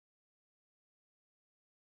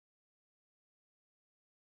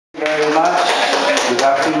very much. Good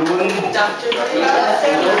afternoon.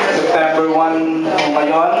 September 1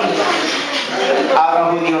 ngayon.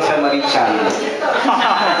 Araw ni Jose Marichan.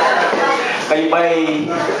 Kayo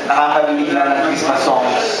ba'y nakakarinig na ng Christmas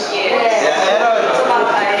songs? Yes.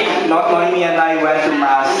 Noemi and I went to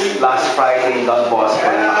Mass last Friday in Don Bosco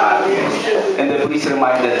in Makati. And the priest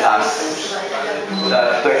reminded us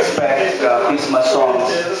that to expect Christmas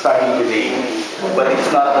songs starting today. But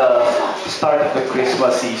it's not the start of the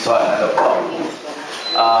Christmas season.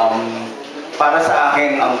 Para sa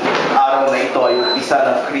akin, ang araw na ito ay isa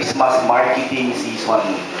ng Christmas marketing season.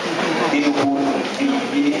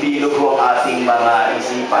 Binibilo ko ang ating mga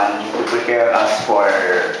isipan to prepare us for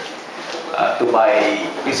to buy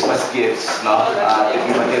Christmas gifts, no? To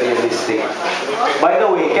be materialistic. By the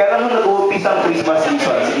way, kailan mo nag-uumpisa ang Christmas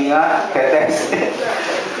season? Sige nga, Tetes.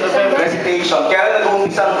 Recitation. Kailan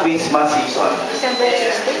nag-uumpisa ang Christmas season? December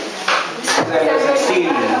 16.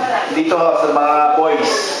 Dito sa mga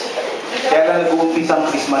boys. Kailan nag-uumpisa ang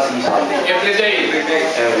Christmas season? Every day.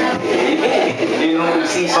 Every day. Yung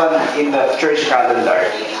season in the church calendar.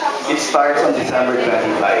 It starts on December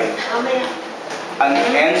 25. And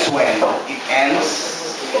it ends when? It ends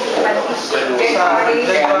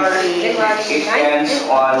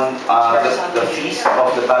on the feast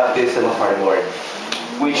of the baptism of our Lord,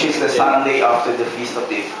 which is the Sunday after the feast of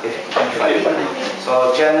the Epiphany.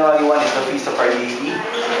 So January 1 is the feast of Our Lady,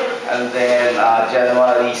 and then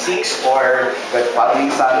January 6 or the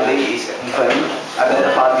following Sunday is Epiphany, and then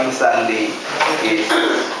the following Sunday is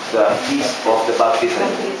the feast of the baptism.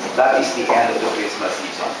 That is the end of the Christmas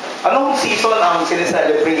season. Anong season ang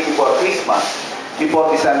sineselebrate before Christmas?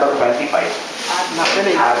 Before December 25?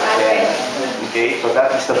 Advent. Okay, so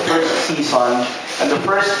that is the first season. And the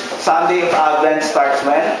first Sunday of Advent starts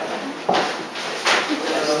when?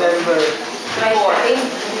 December 4.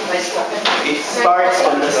 It starts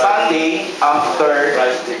on the Sunday after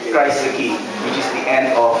Christ the King, which is the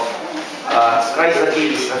end of Christ the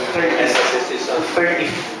King is the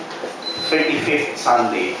 35th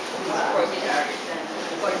Sunday.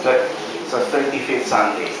 So 35th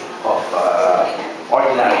Sunday of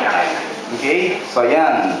ordinary time. Okay? So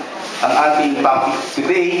yan. Ang ating topic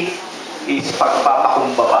today is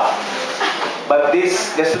pagpapakumbaba. But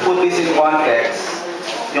just to put this in context,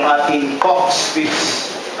 yung ating talks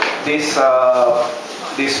this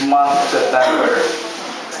month, September,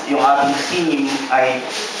 yung ating theme ay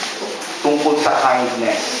tungkol sa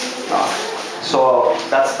kindness. No? So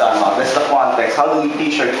that's the context. How do we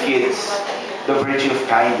teach our kids the virtue of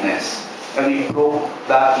kindness? And we broke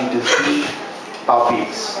that into 3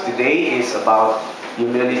 topics. Today is about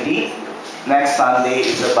humility. Next Sunday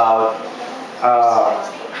is about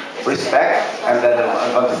respect. And then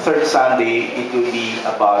on the third Sunday, it will be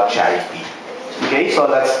about charity. Okay, so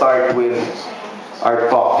let's start with our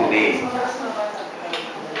talk today.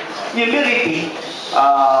 Humility.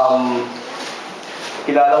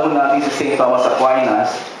 Kilala mo natin si St. Thomas Aquinas.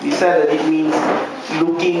 He said that it means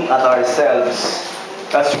looking at ourselves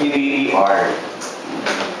as we really are,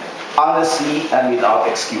 honestly and without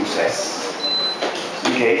excuses.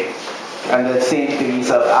 Okay? And then St.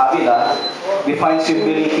 Teresa of Avila defines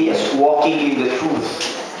humility as walking in the truth.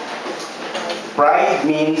 Pride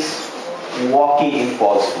means walking in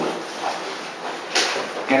falsehood.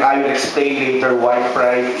 And I will explain later why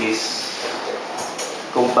pride is,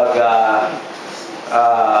 kumbaga,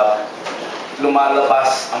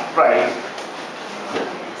 lumalabas ang pride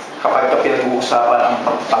kapag pinag-uusapan ang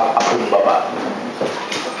pagpapakumbaba.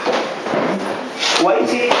 Why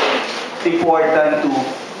is it important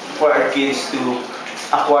for our kids to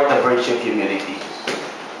acquire the virtue of humility?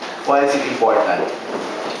 Why is it important?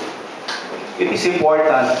 It is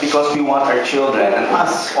important because we want our children and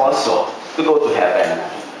us also to go to heaven.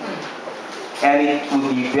 And it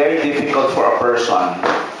would be very difficult for a person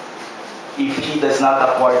if he does not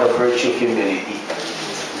acquire the virtue of humility.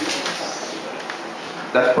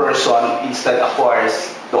 That person instead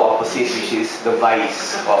acquires the opposite, which is the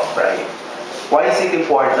vice of pride. Why is it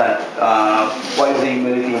important? Why is the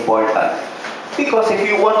humility important? Because if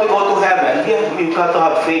you want to go to heaven, you've got to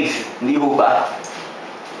have faith. Hindi ho ba?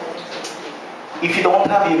 If you don't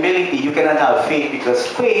have humility, you cannot have faith, because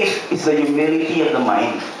faith is the humility of the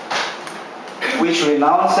mind, which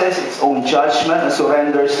renounces its own judgment and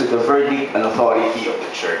surrenders to the verdict and authority of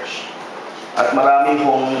the church. At marami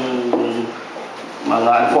pong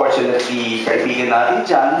mga unfortunately kaibigan natin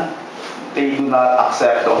dyan, they do not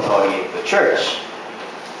accept the authority of the church.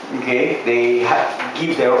 Okay? They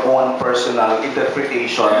give their own personal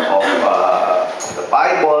interpretation of the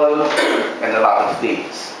Bible and a lot of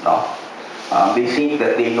things. No? They think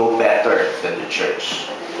that they know better than the church.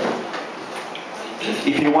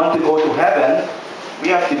 If you want to go to heaven, we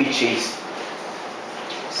have to be chaste.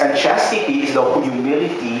 And chastity is the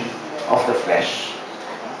humility of the flesh,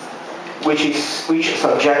 which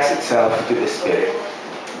subjects itself to the spirit.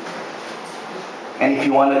 And if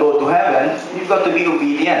you want to go to heaven, you've got to be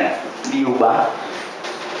obedient. Di ba?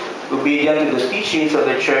 Obedient to the teachings of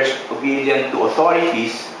the church, obedient to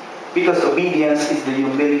authorities, because obedience is the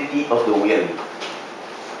humility of the will,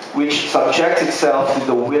 which subjects itself to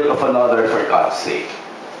the will of another for God's sake.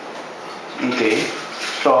 Okay?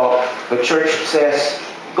 So, the church says,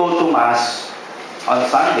 go to Mass on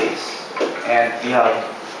Sundays. And we have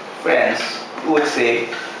friends who would say,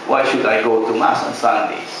 why should I go to Mass on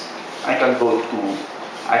Sundays? I can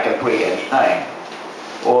pray anytime.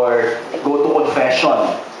 Or go to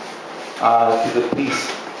confession to the priest.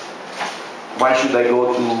 Why should I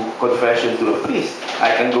go to confession to a priest?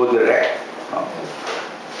 I can go direct.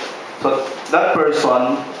 So that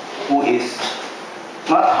person who is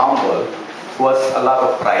not humble, who has a lot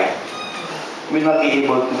of pride, will not be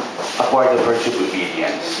able to acquire the virtue of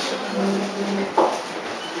obedience.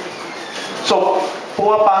 So,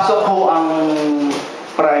 pumapasok ho ang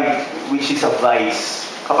pride, which is a vice,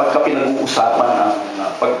 kapag ka pinag-uusapan ang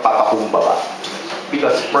pagpapakumbaba.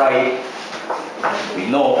 Because pride, we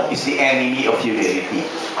know, is the enemy of humility.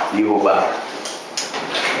 Di ba?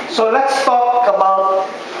 So let's talk about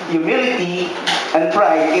humility and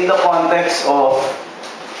pride in the context of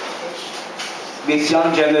this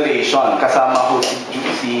young generation. Kasama ho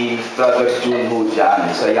si Brother June ho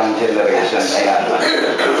dyan sa young generation. Ayan.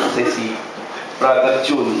 Kasi si Brother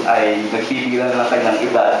June ay nagbibilang ng kanyang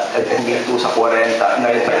edad at huminto sa 40,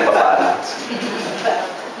 ngayon pa ibaba na.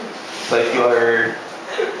 So if you're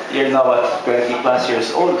now at 20 plus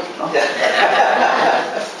years old, no?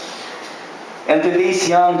 And today's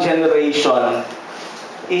young generation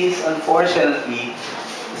is unfortunately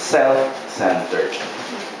self-centered.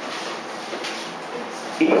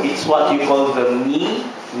 It's what you call the me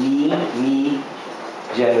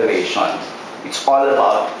generation. It's all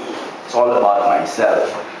about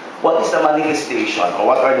myself. What is the manifestation, or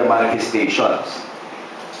what are the manifestations?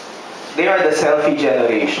 They are the selfie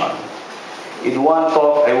generation. In one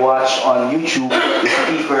talk I watched on YouTube, the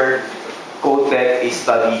speaker quoted a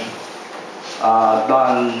study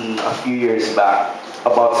done a few years back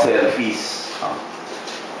about selfies.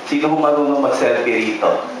 Sino ho marunong mag-selfie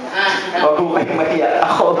rito? Huwag ho kayo mahiya.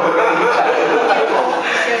 Ako.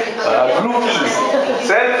 Groupies.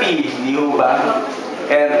 Selfie. Di ho ba?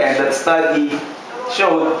 And that study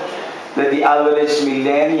showed that the average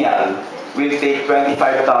millennial will take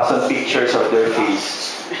 25,000 pictures of their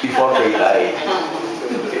face before they die.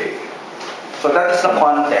 Okay. So that is the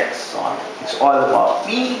context. It's all about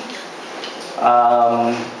me.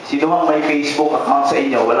 Sino ang may Facebook account sa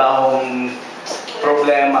inyo? Wala akong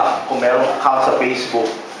problema kung mayroong account sa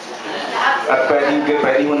Facebook. At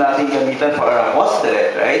pwede mo natin gamitan for our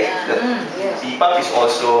apostolate, right? That PPAP is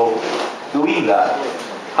also doing that.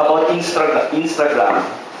 How about Instagram,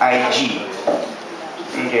 IG?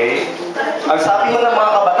 Okay? Ang sabi mo ng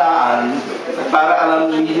mga kabataan, para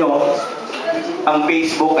alam niyo, ang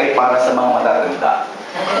Facebook ay para sa mga matatanda.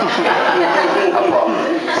 Apo.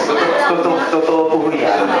 Totoo po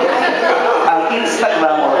yan. Ang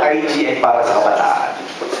Instagram or IG ay para sa kabataan.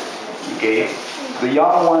 Okay? The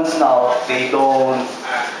young ones now, they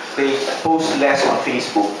post less on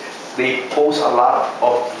Facebook. They post a lot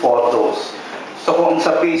of photos. So kung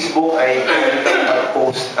sa Facebook ay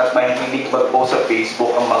mag-post at may hindi mag-post sa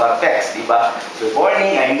Facebook ang mga text, di ba? Good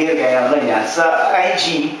morning, I'm here, ganyan. Sa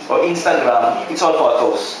IG o Instagram, it's all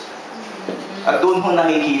photos. At doon mo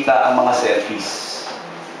nakikita ang mga selfies.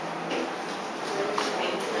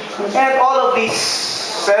 And all of these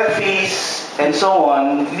selfies and so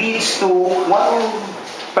on leads to one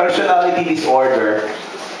personality disorder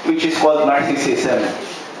which is called narcissism.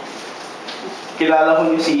 Kilala mo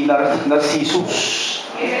niyo si Narcissus.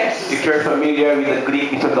 Yes. If you're familiar with the Greek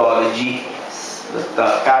mythology, the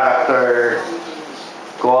character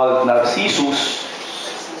called Narcissus,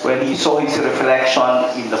 when he saw his reflection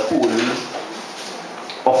in the pool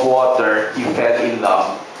of water, he fell in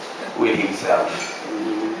love with himself.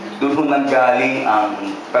 Doon ho nanggaling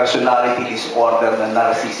ang personality disorder na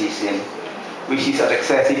narcissism, which is an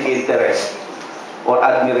excessive interest or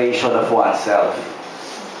admiration of oneself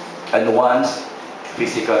and one's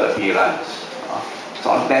physical appearance.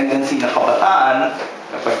 So ang tendency ng kabataan,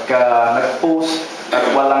 kapag nag-post at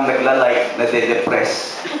walang nagla-like,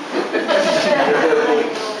 nade-depress.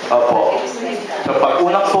 Opo. So pag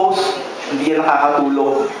unang post, hindi yan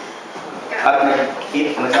nakakatulog at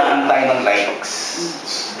nag-aantay ng likes.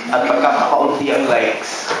 At pagkakaunti ang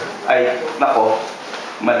likes, ay nako,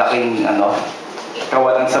 malaking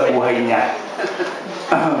kawalan sa buhay niya.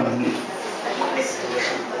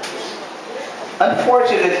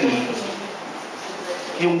 Unfortunately,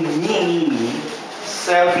 yung me,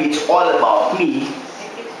 self, it's all about me,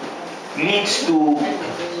 leads to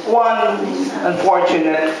one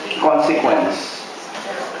unfortunate consequence.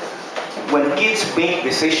 When kids make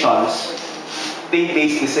decisions, they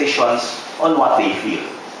base decisions on what they feel.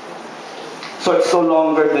 So it's no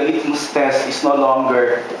longer, the litmus test is no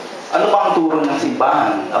longer, ano ba ang turo ng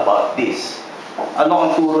simbahan about this? Ano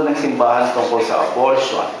ang turo ng simbahan tungkol sa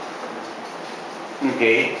abortion?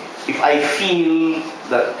 Okay? If I feel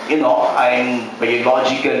that, I'm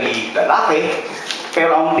biologically lalaki,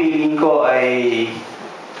 pero ang feeling ko ay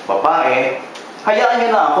babae, hayaan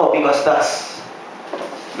niyo na ako because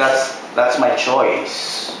that's my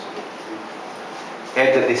choice.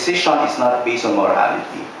 And the decision is not based on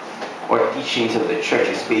morality or teachings of the church.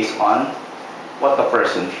 It's based on what the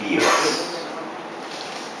person feels.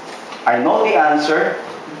 I know the answer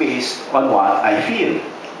based on what I feel.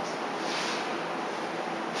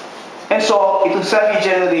 And so, itong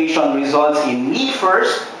self-generation results in me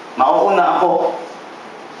first, mauuna ako.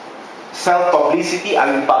 Self-publicity,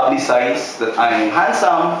 I will publicize that I'm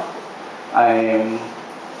handsome, I'm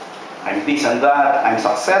this and that, I'm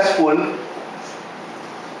successful,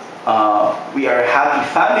 we are a happy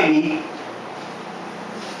family,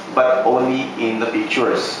 but only in the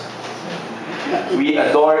pictures. We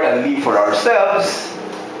adore and live for ourselves,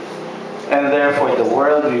 and therefore the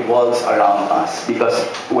world revolves around us. Because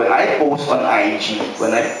when I post on IG,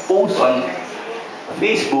 when I post on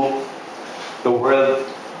Facebook, the world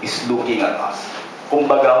is looking at us.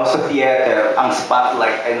 Kumbaga ako sa theater, ang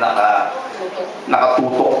spotlight ay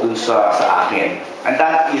nakatutok dun sa akin. And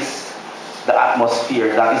that is the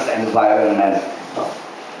atmosphere, that is the environment.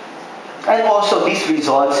 And also this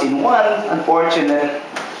results in one unfortunate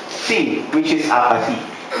thing, which is apathy.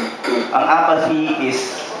 Ang apathy is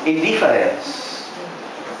indifference,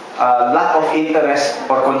 lack of interest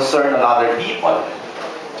or concern on other people.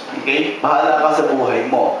 Okay? Bahala ka sa buhay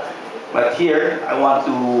mo. But here, I want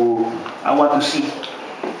to see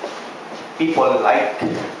people like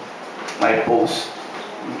my post.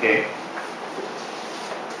 Okay?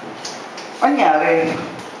 Anyari,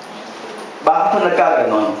 bakit ho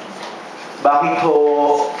nagkaganon? Bakit ho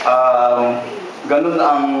ganun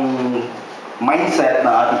ang mindset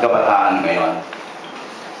ng ating kabataan ngayon?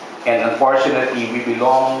 And unfortunately, we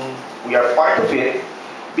are part of it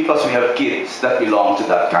because we have kids that belong to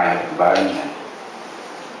that kind of environment.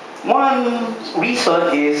 One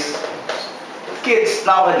reason is kids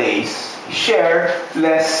nowadays share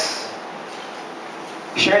less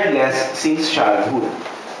since childhood.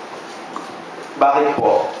 Bakit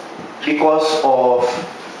po? Because of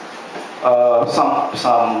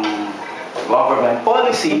some government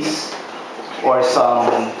policies or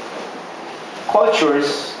some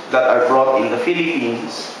cultures that are brought in the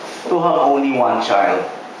Philippines to have only one child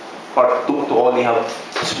or to only have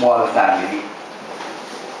a small family.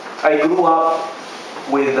 I grew up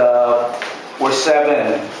with, we're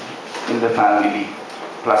 7 in the family,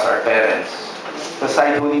 plus our parents. Sa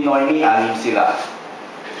side ho ni Noemi, 6 sila.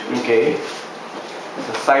 Okay?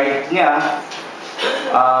 Sa side niya,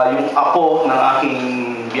 yung apo ng aking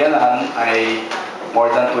biyanan ay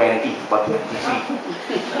more than 20, but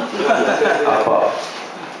 23. Apo.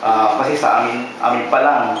 Kasi sa amin pa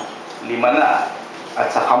lang, 5 na.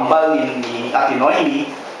 At sa kambal ni Ate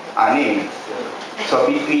Noemi, 6. So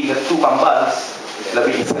between the 2 kambals,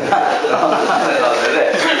 11 na.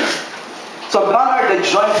 So gone are the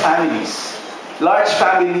joint families. Large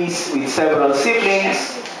families with several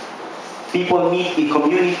siblings. People meet in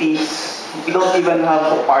communities. We don't even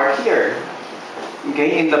have a park here.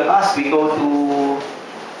 Okay, in the past, we go to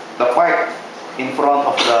the park in front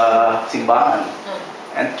of the simbahan.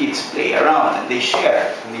 And kids play around and they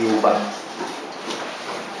share.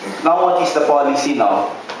 Now what is the policy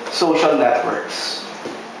now? Social networks.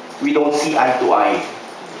 We don't see eye to eye.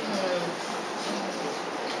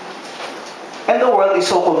 And the world is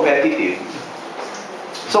so competitive.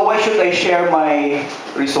 So why should I share my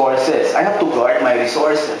resources? I have to guard my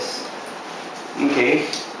resources. Okay?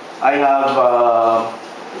 I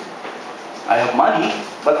have money,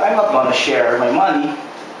 but I'm not gonna share my money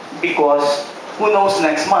because who knows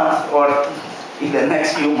next month or in the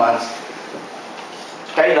next few months,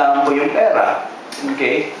 kailangan ko yung pera.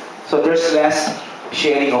 Okay? So there's less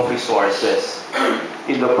sharing of resources.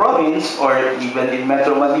 In the province or even in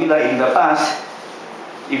Metro Manila in the past,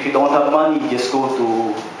 if you don't have money, just go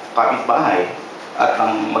to kapitbahay at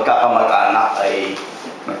ang magkakamag-anak ay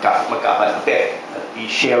magkakalapit at we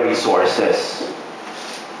share resources.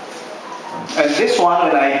 And this one,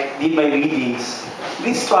 when I did my readings,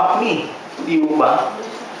 this struck me. Di ba?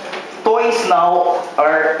 Toys now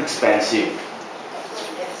are expensive.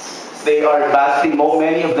 They are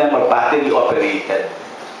many of them are battery operated.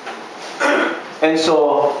 And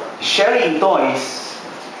so, sharing toys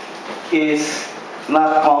is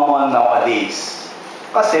not common nowadays.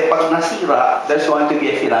 Kasi pag nasira, there's going to be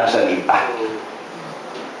a financial impact.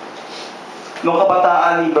 Nung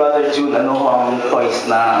kabataan ni Brother June, ano ang toys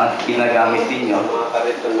na ginagamit ninyo?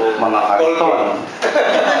 Mga karton.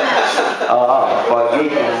 Oo,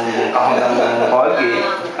 Colgate, yung kahon ng Colgate.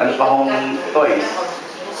 Ano pa kong toys?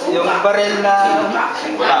 Yung baril na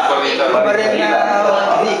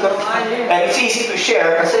liquor. And it's easy to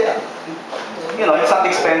share kasi, you know, it's not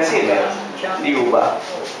expensive. Di ba?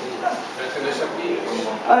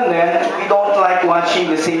 And then, we don't like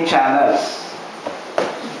watching the same channels.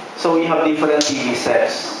 So we have different TV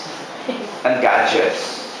sets and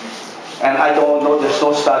gadgets. And I don't know, there's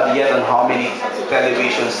no study yet on how many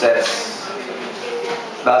television sets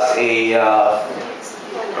does a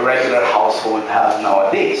regular household have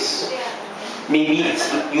nowadays. Maybe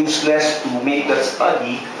it's useless to make that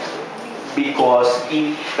study because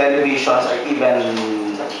televisions are even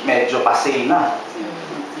medyo pasay na.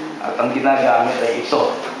 At ang ginagamit ay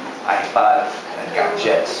ito, iPad and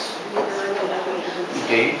gadgets.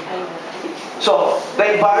 Okay? So,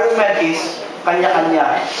 the environment is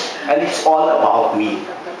kanya-kanya and it's all about me.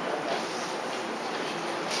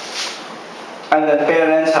 And the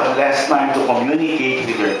parents have less time to communicate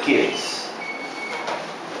with their kids.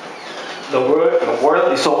 The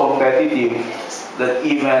world is so competitive that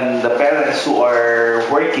even the parents who are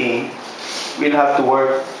working will have to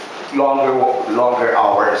work longer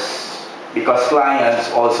hours because clients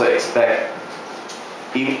also expect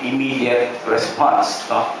immediate response.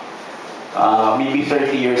 No? Maybe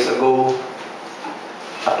 30 years ago,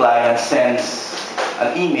 a client sends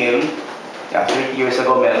an email. Yeah, 30 years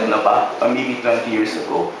ago, meron na ba? Or maybe 20 years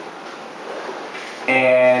ago.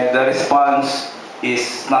 And the response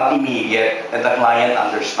is not immediate and the client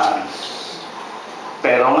understands.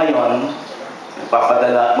 Pero ngayon,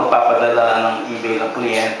 magpapadala ng email ng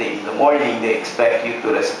kliyente in the morning, they expect you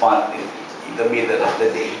to respond in the middle of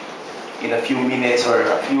the day, in a few minutes or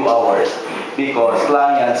a few hours, because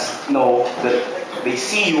clients know that they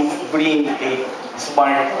see you bring a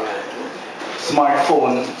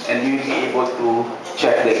smartphone and you'll be able to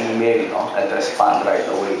check the email, and respond right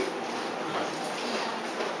away.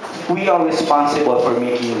 We are responsible for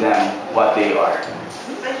making them what they are.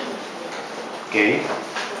 Okay?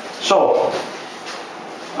 So,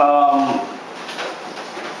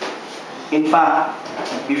 in fact,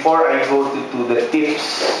 before I go to the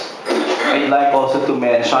tips, I'd like also to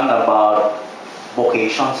mention about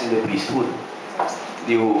vocations in the priesthood.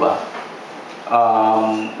 Di ba?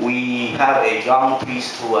 We have a young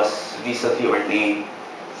priest who was recently ordained,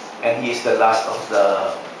 and he is the last of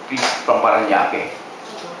the priests from Paranaque.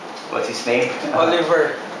 What's his name?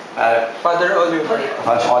 Oliver. Father Oliver.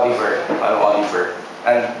 Father Oliver.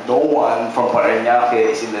 And no one from Paranaque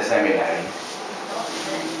is in the seminary.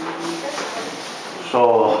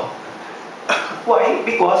 So, why?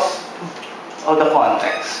 Because of the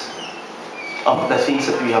context of the things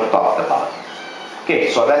that we have talked about. Okay,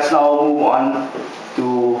 so let's now move on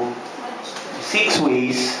to 6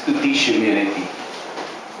 ways to teach humility.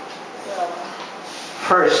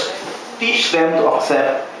 First, teach them to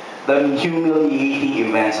accept the humiliating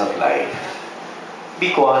events of life.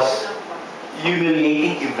 Because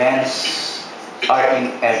humiliating events are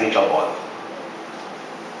inevitable.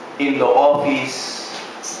 In the office,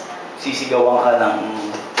 sisigawan ka ng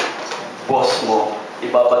boss mo,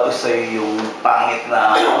 ibabato sa'yo yung pangit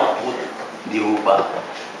na output, di ba?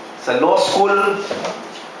 Sa law school,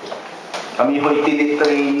 kami ho'y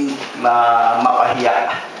tinitrain na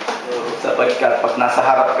makahiya. Sapagkat pag nasa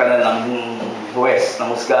harap ka na ng huwes,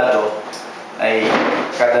 ng husgado, ay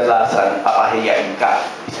kadalasan papahiyain ka,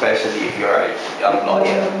 especially if you're a young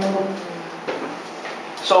lawyer.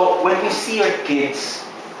 So, when you see your kids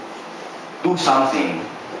do something,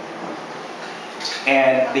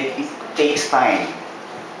 and it takes time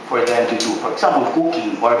for them to do, for example,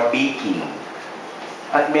 cooking or baking,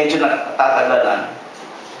 at medyo natatagalan,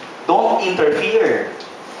 don't interfere.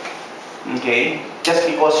 Okay? Just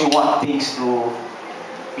because you want things to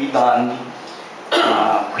be done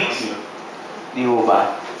quickly. Di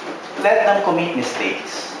ba? Let them commit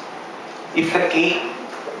mistakes. If the cake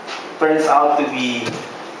turns out to be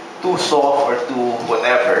too soft or too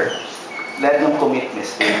whatever, let them commit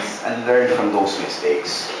mistakes and learn from those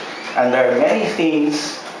mistakes. And there are many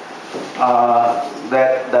things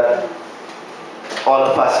that all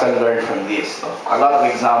of us can learn from this. No? A lot of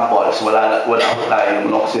examples, wala ko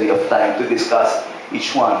tayong luxury of time to discuss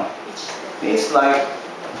each one. It's like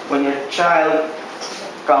when your child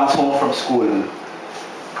comes home from school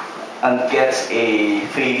and gets a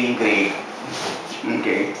failing grade,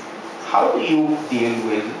 okay, how do you deal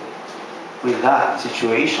with that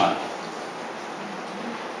situation?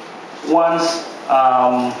 Once,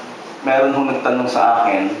 meron hong nagtanong sa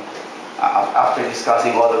akin, after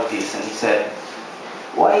discussing all of this, and he said,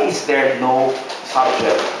 why is there no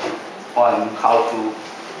subject on how to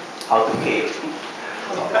fail?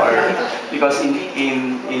 Or because in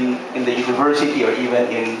the university or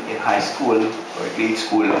even in high school or grade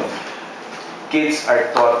school, kids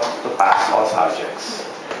are taught to pass all subjects.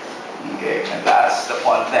 Okay, and that's the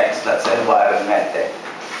context, that's the environment.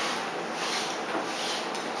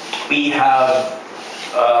 We have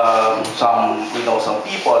some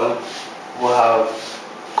people who have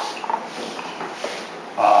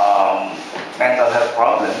mental health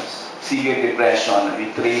problems, severe depression.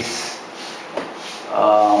 We trace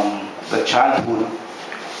the childhood,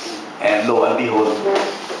 and lo and behold,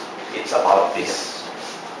 it's about this.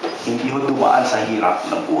 Hindi ho dumaan sa hirap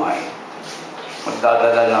ng buhay.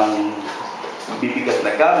 Magdadala ng bibigat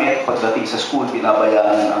na gamit, pagdating sa school,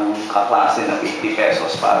 binabayaran ang kaklase ng 80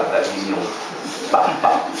 pesos para dalhin yung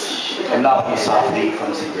backpack. And now he's suffering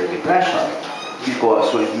from severe depression because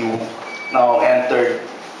when you now entered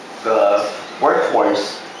the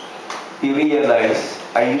workforce, he realized,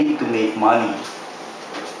 I need to make money.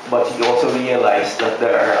 But he also realized that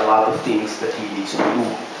there are a lot of things that he needs to do,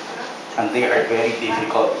 and they are very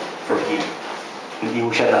difficult for him. Hindi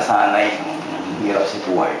ho siya nasanay ng hirap sa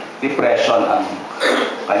buhay. Depression ang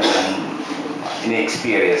kanyang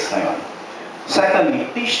ini-experience ngayon. Secondly,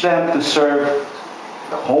 teach them to serve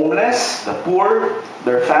the homeless, the poor,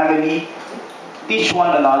 their family. Teach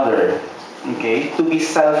one another, okay, to be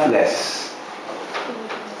selfless.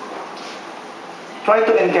 Try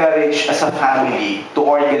to encourage as a family to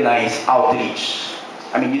organize outreach.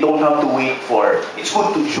 I mean, you don't have to wait for, it's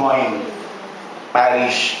good to join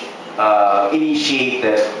parish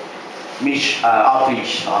initiated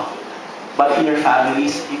outreach. But in your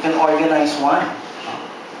families, you can organize one.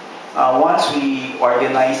 Once we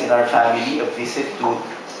organize in our family a visit to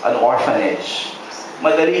an orphanage,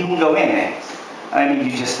 madali hong gawin eh. I mean,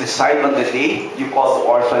 you just decide on the day, you call the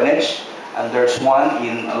orphanage, and there's one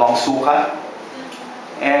in along Sukat.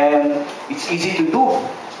 And it's easy to do.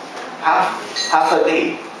 Half a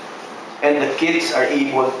day. And the kids are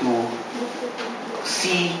able to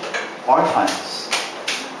see orphans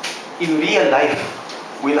in real life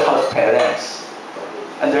without parents.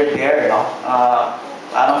 And they're there, no?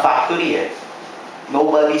 Parang factory eh.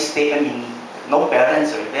 No parents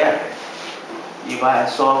are there. Iba?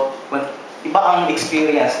 So, iba ang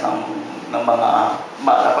experience ng mga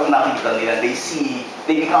kapag nakita nila, they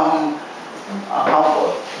become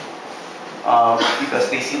humble because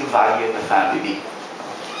they see the value of the family.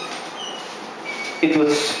 It will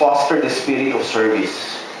foster the spirit of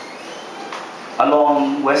service.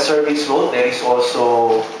 Along West Service Road, there is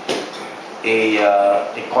also a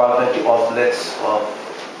convent outlets of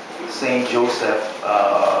St. Joseph.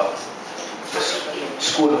 The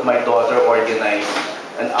school of my daughter organized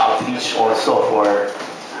an outreach also for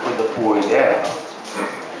the poor there.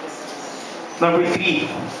 Number 3,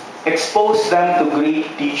 expose them to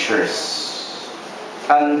great teachers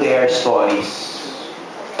and their stories.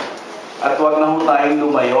 At wag na ho tayong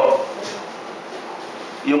lumayo.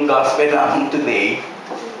 Yung gospel namin today,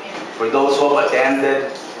 for those who have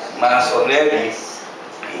attended Mass already,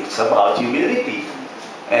 it's about humility.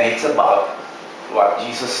 And it's about what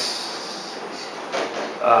Jesus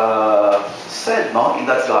said, no, in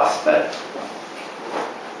that gospel.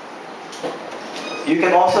 You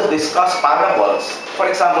can also discuss parables. For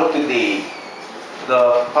example, today,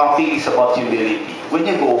 the topic is about humility. When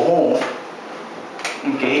you go home,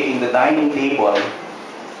 okay, in the dining table,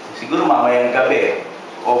 siguro mamayang gabi,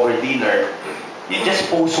 over dinner, you just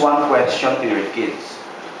pose one question to your kids.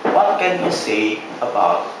 What can you say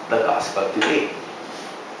about the gospel today?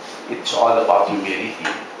 It's all about humility.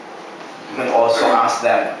 You can also ask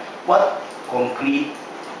them, what concrete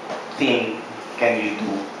thing can you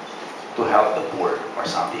do to help the poor or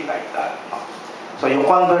something like that? So yung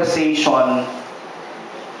conversation,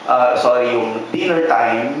 yung dinner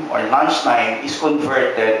time or lunch time is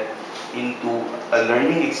converted into a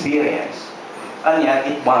learning experience. And yet,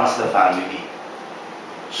 it bonds the family.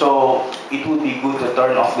 So, it would be good to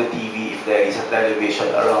turn off the TV if there is a television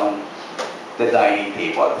around the dining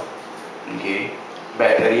table. Okay?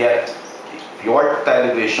 Better yet, if your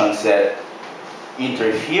television set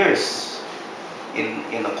interferes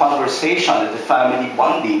in a conversation, in the family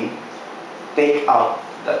bonding, take out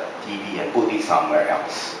that TV and put it somewhere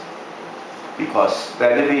else. Because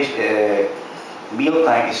television,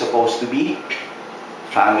 mealtime is supposed to be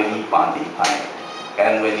family bonding time.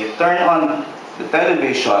 And when you turn on the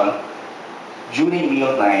television during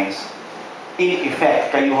meal times, in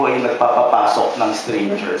effect, kayo ho ay nagpapapasok ng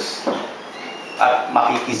strangers at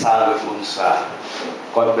makikisagot dun sa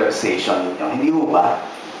conversation ninyo. Hindi ho ba?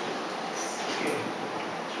 Okay.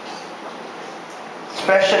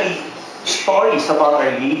 Especially stories about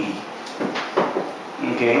Our Lady.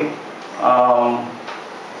 Okay?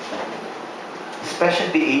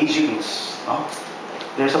 Especially the Angelus. No?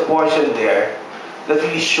 There's a portion there that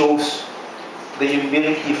really shows the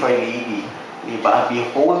humility of Our Lady. Diba?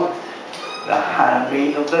 Behold the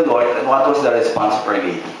handmaid of the Lord. And what was the response of Our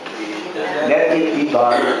Lady? Let it be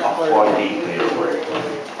done according to your word.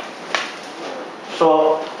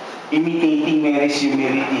 So, imitating Mary's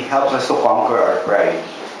humility helps us to conquer our pride.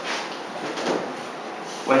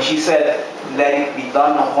 When she said, let it be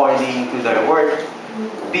done according to their word,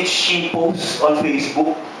 did she post on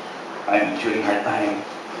Facebook, during her time,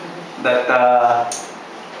 that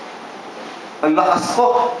ang lakas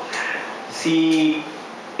ko, si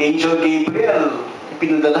Angel Gabriel,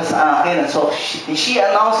 pinadala sa akin. And so she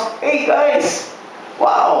announced, hey guys,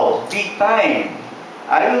 wow, big time.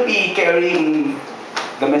 I will be carrying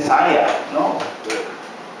the Messiah. No.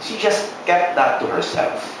 She just kept that to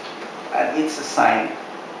herself. And it's a sign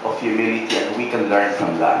of humility, and we can learn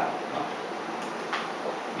from that.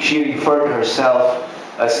 She referred to herself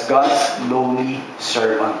as God's lowly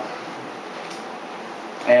servant.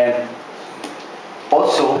 And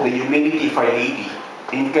also, the humility of Our Lady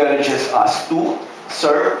encourages us to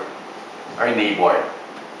serve our neighbor.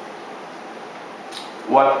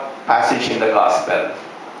 What passage in the Gospel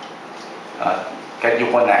can you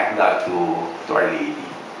connect that to Our Lady?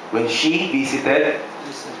 When she visited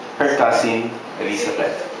her cousin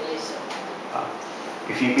Elizabeth.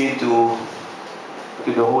 If you've been to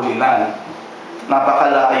the Holy Land,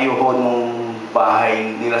 napakalayo ho nung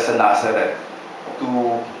bahay nila sa Nazareth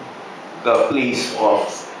to the place of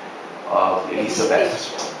Elizabeth.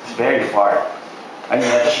 It's very far. And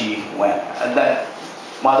yet she went. And then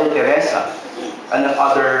Mother Teresa and then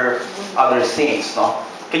other saints. No?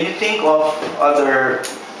 Can you think of other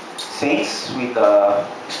saints with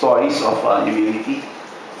stories of humility?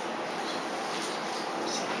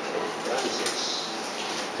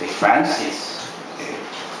 Saint Francis, okay.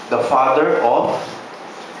 The father of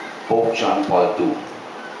Pope John Paul II.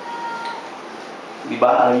 Diba?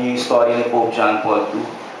 Ano yung story ni Pope John Paul II?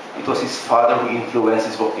 It was his father who influenced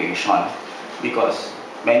his vocation, because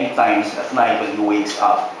many times at night when he wakes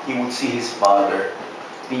up, he would see his father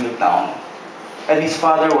kneel down. And his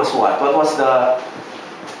father was what? What was the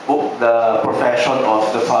profession of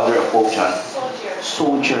the father of Pope John?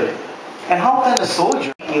 Soldier. And how can a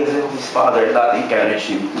soldier, his father, not encourage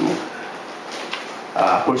him to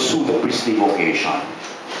pursue the priestly vocation?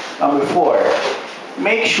 Number 4,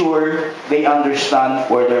 make sure they understand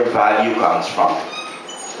where their value comes from.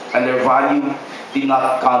 And their value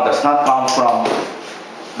does not come from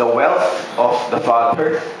the wealth of the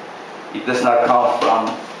father. It does not come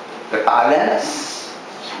from the talents,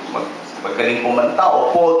 magaling kumanta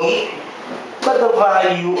o pogi. But the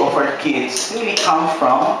value of our kids really comes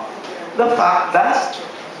from the fact that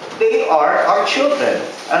they are our children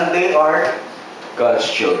and they are God's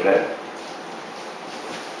children.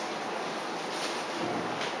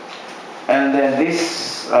 And then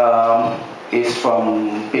this is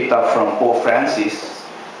picked up from Pope Francis,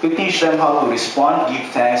 to teach them how to respond, give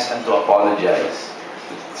thanks, and to apologize.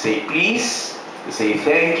 To say please, to say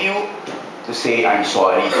thank you, to say I'm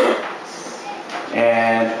sorry.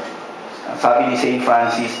 And sabi ni Saint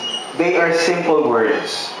Francis, they are simple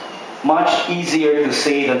words, much easier to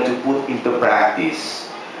say than to put into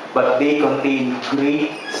practice, but they contain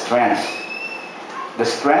great strength. The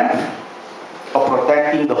strength of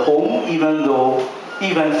protecting the home even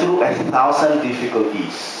through 1,000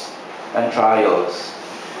 difficulties and trials.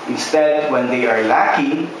 Instead, when they are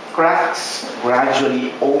lacking, cracks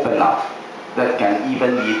gradually open up that can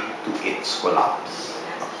even lead to its collapse.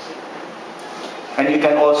 And you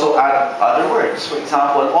can also add other words. For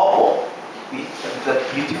example, opo, the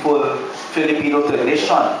beautiful Filipino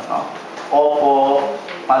tradition. No? Opo,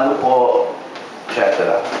 ano po,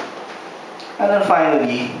 etc. And then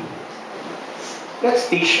finally, let's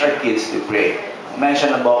teach our kids to pray. I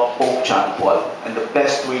mentioned about Pope John Paul, and the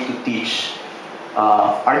best way to teach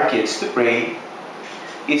our kids to pray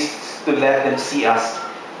is to let them see us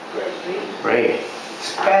pray.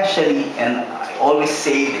 Especially, and I always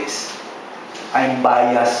say this, I'm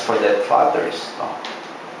biased for that fathers. No?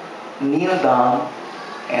 Kneel down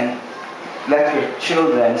and let your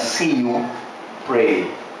children see you pray.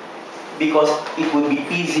 Because it would be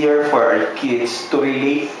easier for our kids to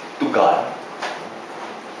relate to God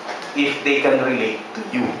if they can relate to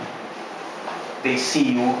you. They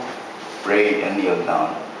see you pray and kneel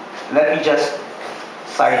down. Let me just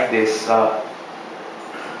cite this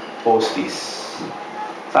postis.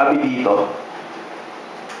 Sabi dito,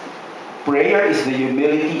 prayer is the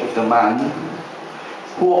humility of the man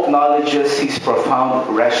who acknowledges his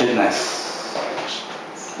profound wretchedness.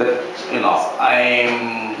 That,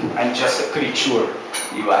 I'm just a creature,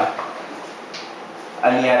 di ba?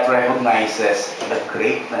 And yet recognizes the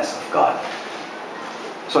greatness of God.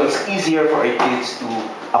 So it's easier for our kids to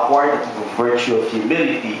acquire the virtue of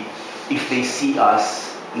humility if they see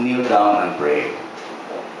us kneel down and pray.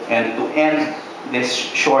 And to end this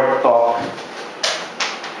short talk,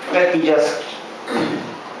 let me just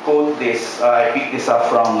quote this. I picked this up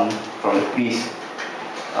from the priest.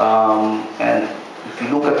 And if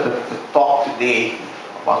you look at the talk today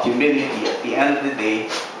about humility, at the end of the day,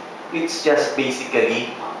 it's just basically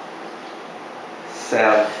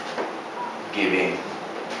self-giving.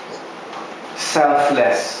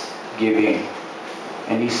 Selfless giving.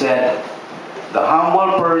 And he said, the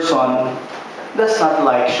humble person does not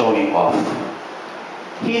like showing off.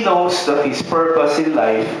 He knows that his purpose in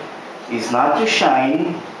life is not to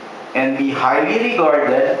shine and be highly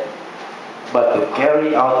regarded, but to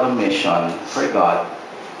carry out a mission for God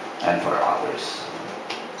and for others.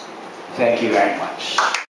 Thank you very much.